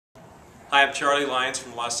Hi, I'm Charlie Lyons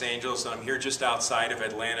from Los Angeles, and I'm here just outside of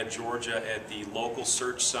Atlanta, Georgia at the local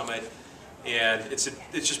search summit. And it's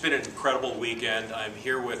just been an incredible weekend. I'm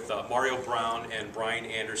here with Mario Brown and Brian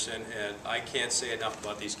Anderson, and I can't say enough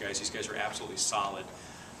about these guys. These guys are absolutely solid.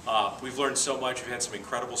 We've learned so much. We've had some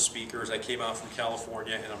incredible speakers. I came out from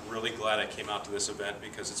California, and I'm really glad I came out to this event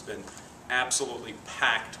because it's been absolutely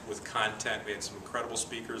packed with content. We had some incredible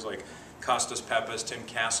speakers like Costas Peppas, Tim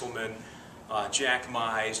Castleman, Jack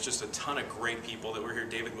Mize, just a ton of great people that were here,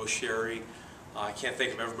 David Mosheri. I can't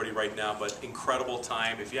think of everybody right now, but incredible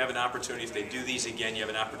time. If you have an opportunity, if they do these again, you have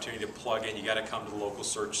an opportunity to plug in, you got to come to the local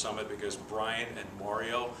search summit because Brian and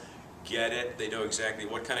Mario get it. They know exactly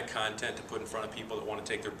what kind of content to put in front of people that want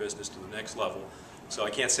to take their business to the next level. So I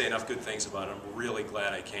can't say enough good things about it. I'm really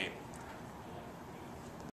glad I came.